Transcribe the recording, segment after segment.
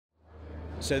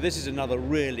So this is another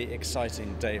really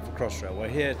exciting day for Crossrail. We're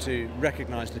here to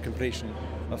recognise the completion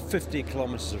of 50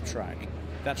 kilometres of track.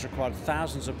 That's required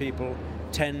thousands of people,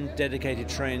 10 dedicated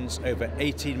trains over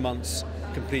 18 months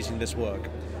completing this work.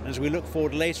 And as we look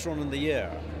forward later on in the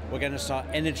year, we're going to start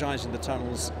energising the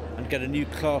tunnels and get a new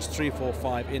Class 3, 4,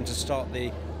 5 in to start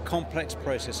the complex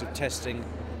process of testing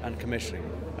and commissioning.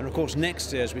 And of course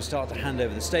next year, as we start to hand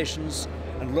over the stations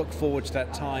and look forward to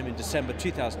that time in December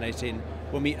 2018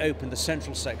 when we open the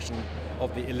central section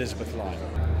of the Elizabeth line.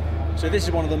 So this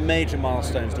is one of the major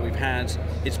milestones that we've had.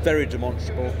 It's very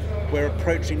demonstrable. We're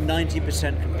approaching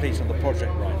 90% complete on the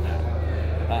project right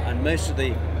now. And most of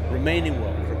the remaining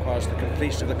work requires the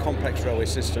completion of the complex railway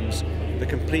systems, the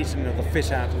completing of the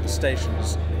fit out of the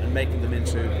stations and making them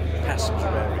into passenger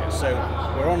areas. So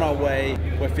we're on our way.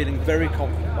 We're feeling very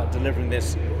confident about delivering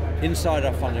this inside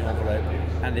our funding envelope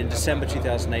and in December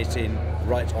 2018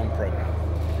 right on programme.